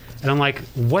Dive. And I'm like,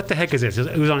 what the heck is this?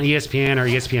 It was on ESPN or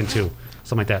ESPN2,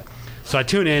 something like that. So I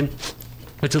tune in.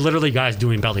 It's literally guys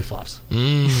doing belly flops.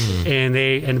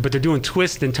 But they're doing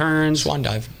twists and turns. Swan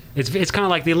dive. It's kind of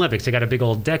like the Olympics. They got a big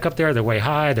old deck up there. They're way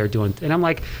high. They're doing, and I'm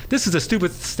like, this is the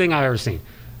stupidest thing I've ever seen.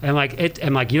 And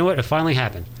I'm like, you know what? It finally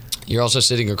happened. You're also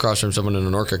sitting across from someone in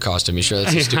an orca costume. You sure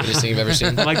that's the stupidest thing you've ever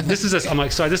seen? This is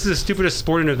the stupidest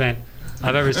sporting event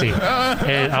I've ever seen.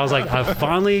 And I was like, I've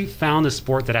finally found a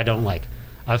sport that I don't like.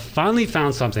 I've finally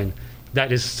found something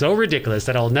that is so ridiculous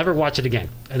that I'll never watch it again.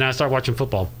 And then I start watching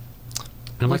football.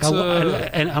 And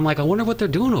I'm like, I wonder what they're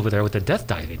doing over there with the death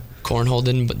diving. Cornhole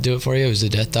didn't do it for you? It was the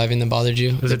death diving that bothered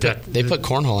you? They put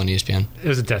cornhole on ESPN. It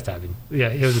was a death diving. Yeah,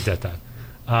 it was a death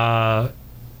dive.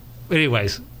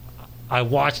 Anyways, I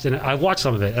watched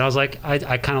some of it, and I was like,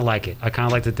 I kind of like it. I kind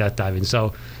of like the death diving.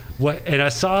 So, and I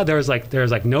saw there was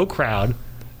no crowd,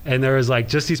 and there was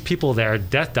just these people there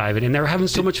death diving, and they were having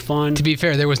so much fun. To be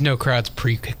fair, there was no crowds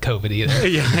pre-COVID either.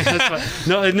 Yeah, that's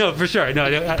fine. No, for sure. No,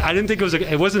 I didn't think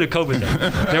it wasn't a COVID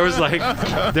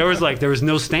thing. There was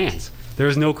no stands. There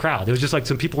was no crowd. There was just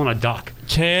some people on a dock.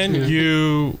 Can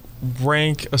you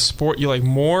rank a sport you like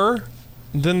more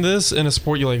than this and a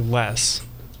sport you like less?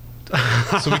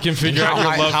 So we can figure out your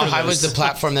love for this. How high was the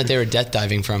platform that they were death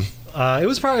diving from? It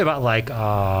was probably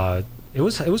about it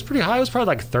was pretty high. It was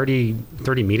probably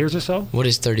 30 meters or so. What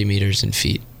is 30 meters in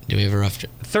feet? Do we have a rough?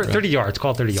 30 yards.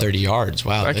 Call it 30 yards. 30 yards.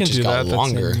 Wow. I can just do got that.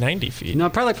 longer. That's 90 feet. No,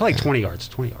 probably 20 yards.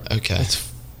 20 yards. Okay.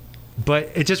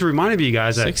 But it just reminded me, you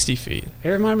guys, that 60 feet. It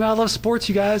reminded me I love sports,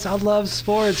 you guys. I love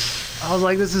sports. I was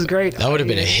like, this is great. That would have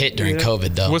been a hit during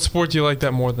COVID, though. What sport do you like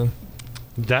that more than?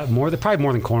 Probably more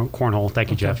than cornhole.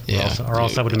 Thank you, Jeff. Yeah.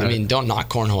 I mean, don't knock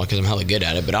cornhole because I'm hella good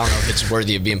at it, but I don't know if it's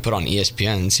worthy of being put on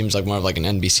ESPN. It seems like more of like an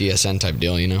NBCSN type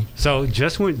deal, you know? So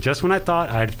just when I thought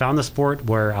I had found the sport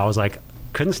where I was like,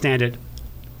 couldn't stand it,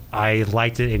 I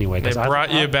liked it anyway. They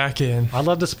brought you back in. I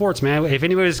love the sports, man. If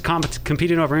anybody's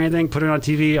competing over anything, put it on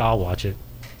TV, I'll watch it.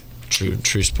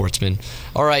 True sportsman.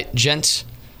 All right, gents,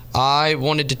 I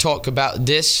wanted to talk about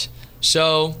this.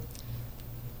 So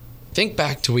think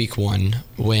back to week 1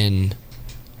 when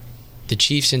the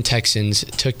Chiefs and Texans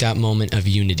took that moment of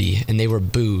unity and they were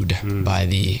booed by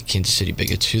the Kansas City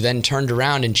bigots, who then turned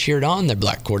around and cheered on their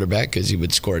black quarterback because he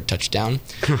would score a touchdown.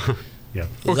 Yeah.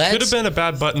 Or could have been a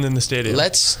bad button in the stadium.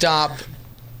 Let's stop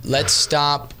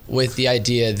with the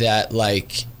idea that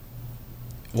like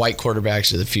white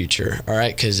quarterbacks are the future, all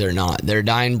right? Because they're not. They're a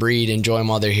dying breed. Enjoy them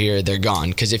while they're here. They're gone.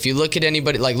 Because if you look at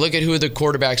anybody, like look at who are the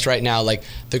quarterbacks right now, like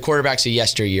the quarterbacks of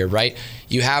yesteryear, right?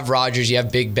 You have Rodgers, you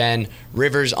have Big Ben,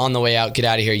 Rivers on the way out, get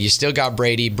out of here. You still got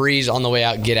Brady, Breeze on the way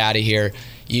out, get out of here.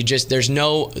 There's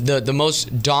no, the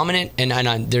most dominant,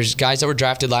 and there's guys that were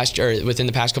drafted last year, within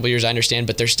the past couple of years, I understand,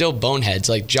 but they're still boneheads.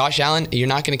 Like Josh Allen, you're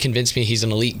not going to convince me he's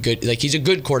an elite good, like he's a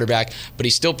good quarterback, but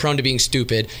he's still prone to being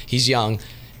stupid. He's young.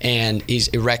 And he's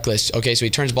reckless. Okay, so he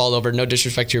turns the ball over. No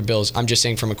disrespect to your Bills. I'm just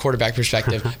saying from a quarterback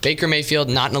perspective. Baker Mayfield,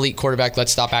 not an elite quarterback.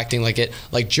 Let's stop acting like it.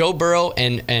 Like Joe Burrow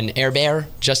and Air Bear,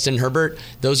 Justin Herbert,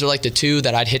 those are like the two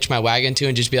that I'd hitch my wagon to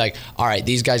and just be like, all right,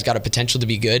 these guys got a potential to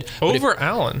be good. Over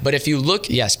Allen. But if you look,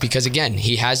 yes, because again,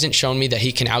 he hasn't shown me that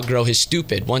he can outgrow his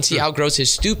stupid. Once he outgrows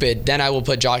his stupid, then I will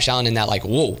put Josh Allen in that like,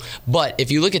 whoa. But if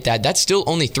you look at that, that's still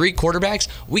only 3 quarterbacks.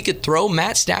 We could throw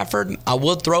Matt Stafford.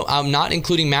 I'm not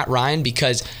including Matt Ryan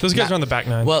because those guys are on the back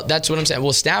 9. Well, that's what I'm saying.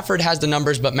 Well, Stafford has the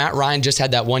numbers, but Matt Ryan just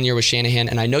had that 1 year with Shanahan,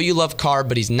 and I know you love Carr,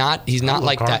 but he's not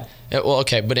like Carr. That. Well,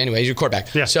 okay, but anyway, he's your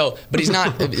quarterback. Yeah. So, but he's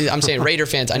not. I'm saying Raider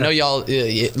fans. I know y'all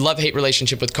love-hate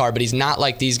relationship with Carr, but he's not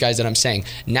like these guys that I'm saying.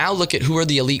 Now look at who are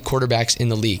the elite quarterbacks in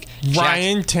the league.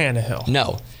 Ryan Tannehill.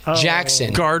 No.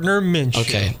 Jackson. Gardner Minshew.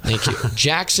 Okay, thank you.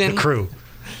 Jackson. The crew.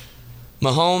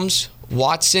 Mahomes,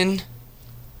 Watson,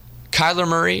 Kyler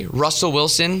Murray, Russell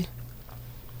Wilson.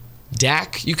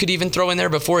 Dak, you could even throw in there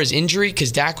before his injury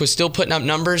because Dak was still putting up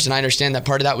numbers, and I understand that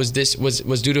part of that was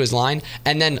due to his line.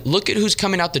 And then look at who's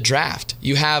coming out the draft.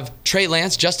 You have Trey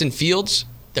Lance, Justin Fields,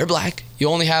 they're black. You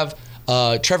only have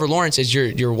Trevor Lawrence as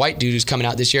your white dude who's coming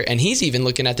out this year, and he's even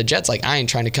looking at the Jets like, I ain't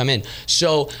trying to come in.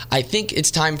 So I think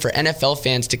it's time for NFL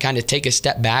fans to kind of take a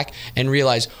step back and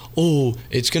realize, oh,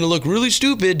 it's going to look really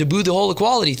stupid to boo the whole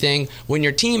equality thing when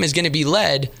your team is going to be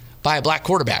led by a black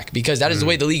quarterback, because that is the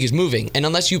way the league is moving. And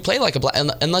unless you play like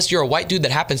unless you're a white dude that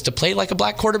happens to play like a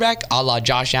black quarterback, a la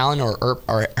Josh Allen or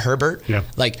Herbert,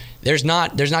 like there's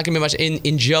not gonna be much.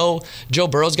 In Joe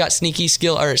Burrow's got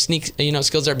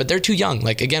skills there, but they're too young.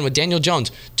 Like again with Daniel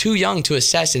Jones, too young to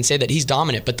assess and say that he's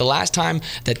dominant. But the last time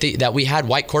that we had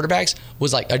white quarterbacks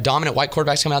was like a dominant white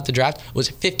quarterbacks coming out the draft was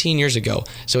 15 years ago.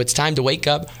 So it's time to wake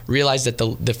up, realize that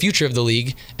the future of the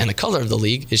league and the color of the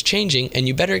league is changing, and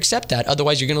you better accept that.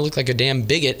 Otherwise, you're gonna look like a damn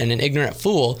bigot and an ignorant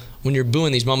fool when you're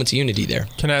booing these moments of unity there.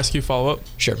 Can I ask you a follow-up?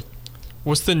 Sure.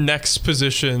 What's the next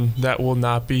position that will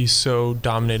not be so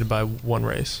dominated by one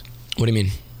race? What do you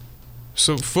mean?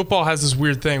 So football has this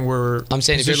weird thing where I'm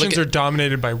saying positions are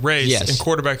dominated by race, yes, and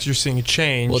quarterbacks you're seeing a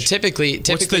change. Well, typically,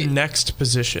 what's the next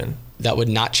position that would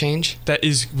not change?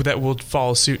 That will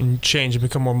follow suit and change and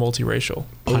become more multiracial.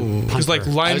 Because like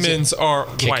linemen are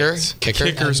white,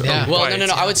 kickers are white. Well, no.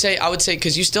 I would say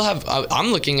because you still have.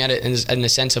 I'm looking at it in the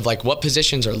sense of like what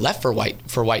positions are left for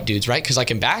white dudes, right? Because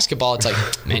like in basketball, it's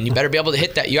like, man, you better be able to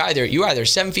hit that. You either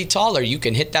 7 feet tall or you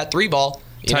can hit that 3 ball.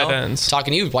 Tight ends.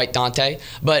 Talking to you, White Dante.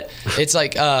 But it's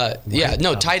like,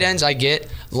 tight ends I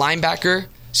get. Linebacker.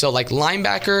 So like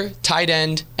linebacker, tight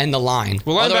end, and the line.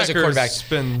 Well, otherwise a quarterback.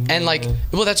 And like,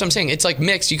 well, that's what I'm saying. It's like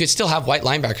mixed. You could still have white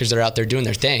linebackers that are out there doing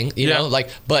their thing, you know? Like,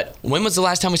 but when was the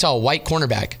last time we saw a white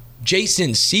cornerback?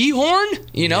 Jason Sehorn,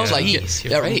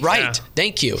 right? Yeah.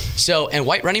 Thank you. So, and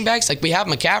white running backs, like we have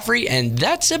McCaffrey, and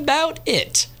that's about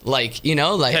it.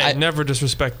 Hey, never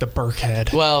disrespect the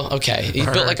Burkhead. Well, okay, he's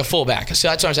built like a fullback, so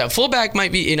that's what I'm saying. Fullback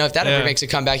might be, if that ever makes a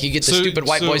comeback, you get the stupid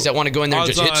white boys that want to go in there and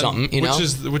just hit something.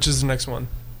 Which is the next one?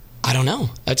 I don't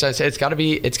know. It's got to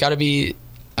be.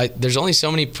 there's only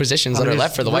so many positions that are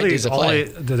left for the white dudes to play.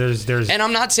 And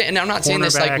I'm not saying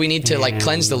this like we need to like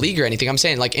cleanse the league or anything. I'm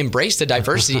saying like embrace the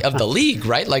diversity of the league,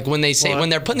 right? Like when they say when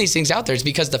they're putting these things out there, it's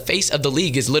because the face of the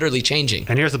league is literally changing.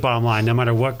 And here's the bottom line: no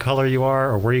matter what color you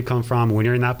are or where you come from, when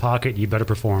you're in that pocket, you better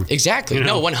perform. Exactly. You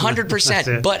know? No,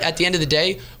 100%. But at the end of the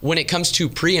day, when it comes to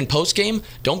pre and post game,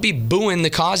 don't be booing the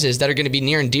causes that are going to be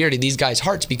near and dear to these guys'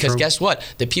 hearts, because guess what?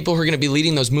 The people who are going to be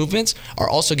leading those movements are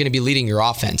also going to be leading your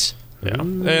offense. Yeah.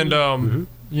 And,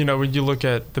 you know, when you look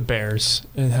at the Bears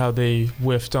and how they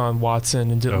whiffed on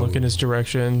Watson and didn't look in his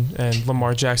direction, and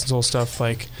Lamar Jackson's whole stuff,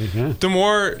 like, the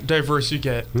more diverse you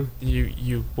get,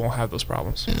 you won't have those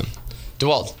problems. Yeah.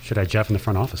 DeWalt. Should I Jeff in the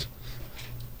front office?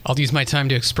 I'll use my time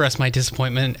to express my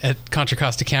disappointment at Contra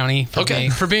Costa County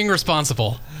for being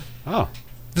responsible. Oh.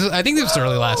 I think this was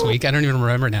early last week. I don't even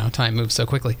remember now. Time moves so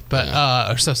quickly,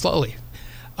 or so slowly.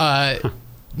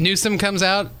 Newsom comes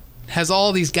out, has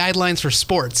all these guidelines for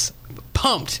sports.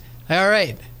 Pumped. All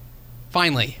right.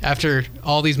 Finally, after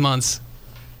all these months,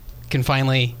 can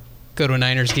finally go to a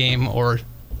Niners game or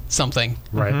something.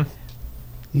 Right.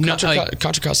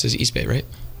 Contra Costa is East Bay, right?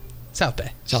 South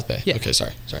Bay. South Bay. Yeah. Okay,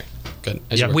 sorry. Good.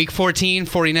 Week 14,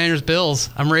 49ers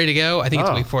Bills. I'm ready to go. I think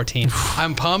it's week 14.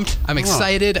 I'm pumped. I'm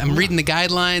excited. I'm reading the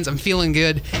guidelines. I'm feeling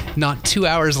good. Not 2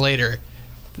 hours later,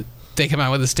 they come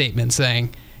out with a statement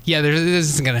saying, yeah, this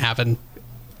isn't going to happen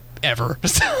ever.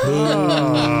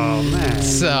 Oh, man.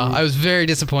 So I was very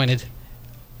disappointed.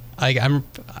 I'm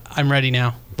ready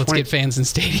now. Let's get fans in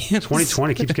stadiums.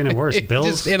 2020 keeps getting worse. Bills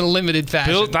just in a limited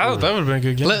fashion. That would have been a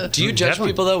good game. Do you judge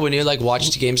people though when you like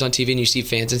watch games on TV and you see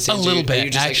fans in stadiums? A little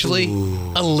bit, actually.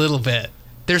 Like, a little bit.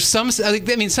 There's some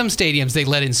stadiums they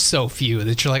let in so few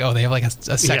that you're like, oh, they have like a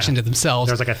section to themselves.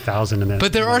 There's like 1,000 in there.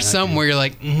 But there are some where you're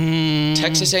like,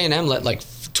 Texas A&M let like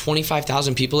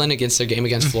 25,000 people in against their game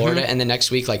against Florida, and the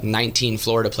next week like 19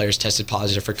 Florida players tested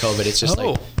positive for COVID. It's just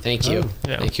like, thank you.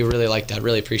 Thank you. Really like that.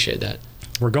 Really appreciate that.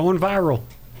 We're going viral.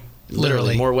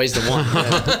 Literally more ways than one.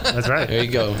 That's right. There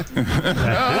you go.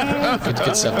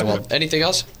 Good stuff. Well, anything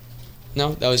else?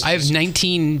 No, that was. I have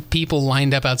 19 people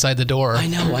lined up outside the door. I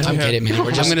know. I don't get it, man.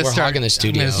 We're start hogging the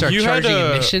studio. I'm gonna start charging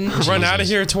admission. Run out of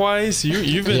here twice.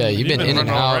 You've been in and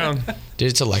out. Around. Dude,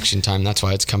 it's election time. That's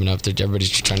why it's coming up. Everybody's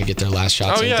trying to get their last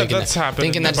shots. Oh, yeah, that's happening.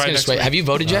 Thinking that's going to sway. Have you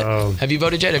voted yet? Have you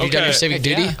voted yet? Have you done your civic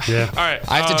duty? Yeah. All right.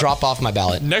 I have to drop off my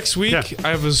ballot. Next week, I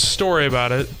have a story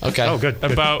about it. Okay. Oh, good.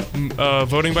 About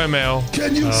voting by mail.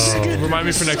 Can you sing it? Remind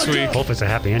me for next week. Hope it's a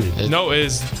happy ending. No, it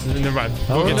is. Never mind.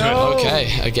 We'll get to it.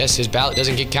 Okay. I guess his ballot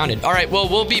doesn't get counted. All right. Well,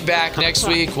 we'll be back next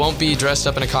week. Won't be dressed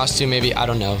up in a costume, maybe. I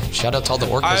don't know. Shout out to all the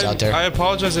orcas out there. I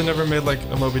apologize. I never made like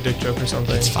a Moby Dick joke or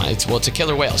something. It's fine. It's a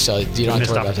killer whale, so you don't have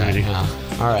to worry about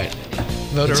that. All right.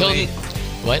 Vote early.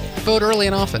 What? Vote early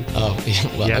and often. Oh,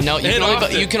 well, no.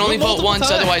 You can only vote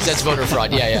once. Otherwise, that's voter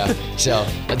fraud. Yeah. So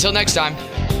until next time.